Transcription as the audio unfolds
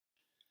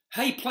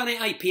Hey Planet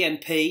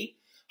APMP,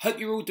 hope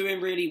you're all doing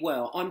really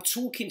well. I'm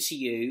talking to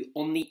you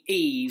on the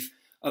eve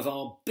of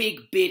our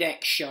big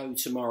BIDx show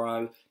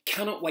tomorrow.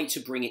 Cannot wait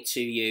to bring it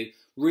to you.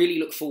 Really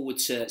look forward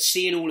to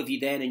seeing all of you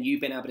then and you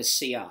being able to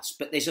see us.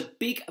 But there's a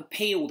big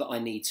appeal that I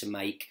need to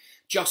make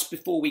just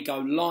before we go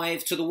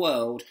live to the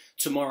world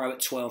tomorrow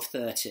at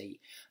 12:30.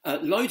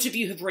 Loads of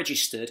you have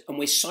registered and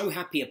we're so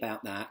happy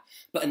about that.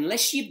 But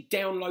unless you've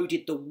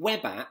downloaded the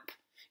web app,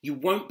 you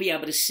won't be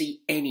able to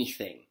see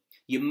anything.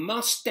 You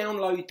must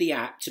download the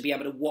app to be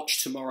able to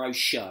watch tomorrow's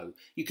show.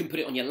 You can put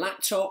it on your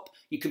laptop,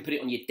 you can put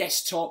it on your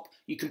desktop,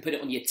 you can put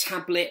it on your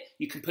tablet,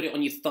 you can put it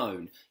on your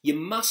phone. You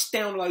must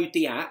download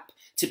the app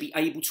to be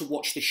able to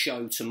watch the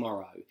show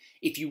tomorrow.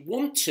 If you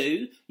want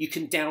to, you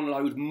can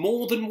download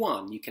more than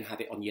one. You can have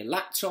it on your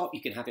laptop,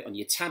 you can have it on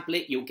your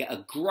tablet. You'll get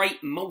a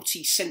great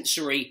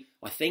multi-sensory,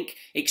 I think,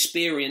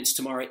 experience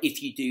tomorrow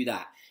if you do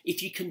that.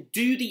 If you can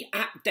do the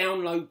app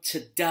download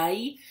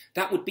today,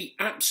 that would be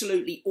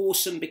absolutely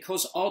awesome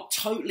because our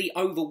totally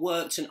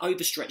overworked and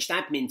overstretched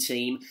admin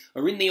team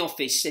are in the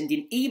office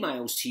sending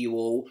emails to you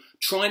all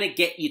trying to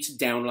get you to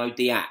download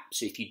the app.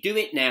 So if you do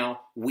it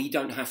now, we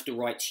don't have to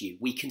write to you.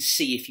 We can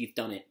see if you've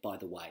done it, by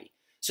the way.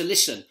 So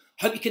listen,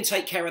 hope you can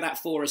take care of that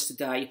for us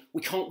today.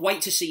 We can't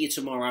wait to see you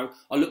tomorrow.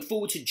 I look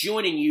forward to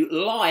joining you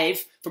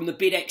live from the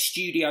BIDx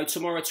studio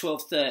tomorrow at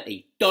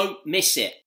 12:30. Don't miss it.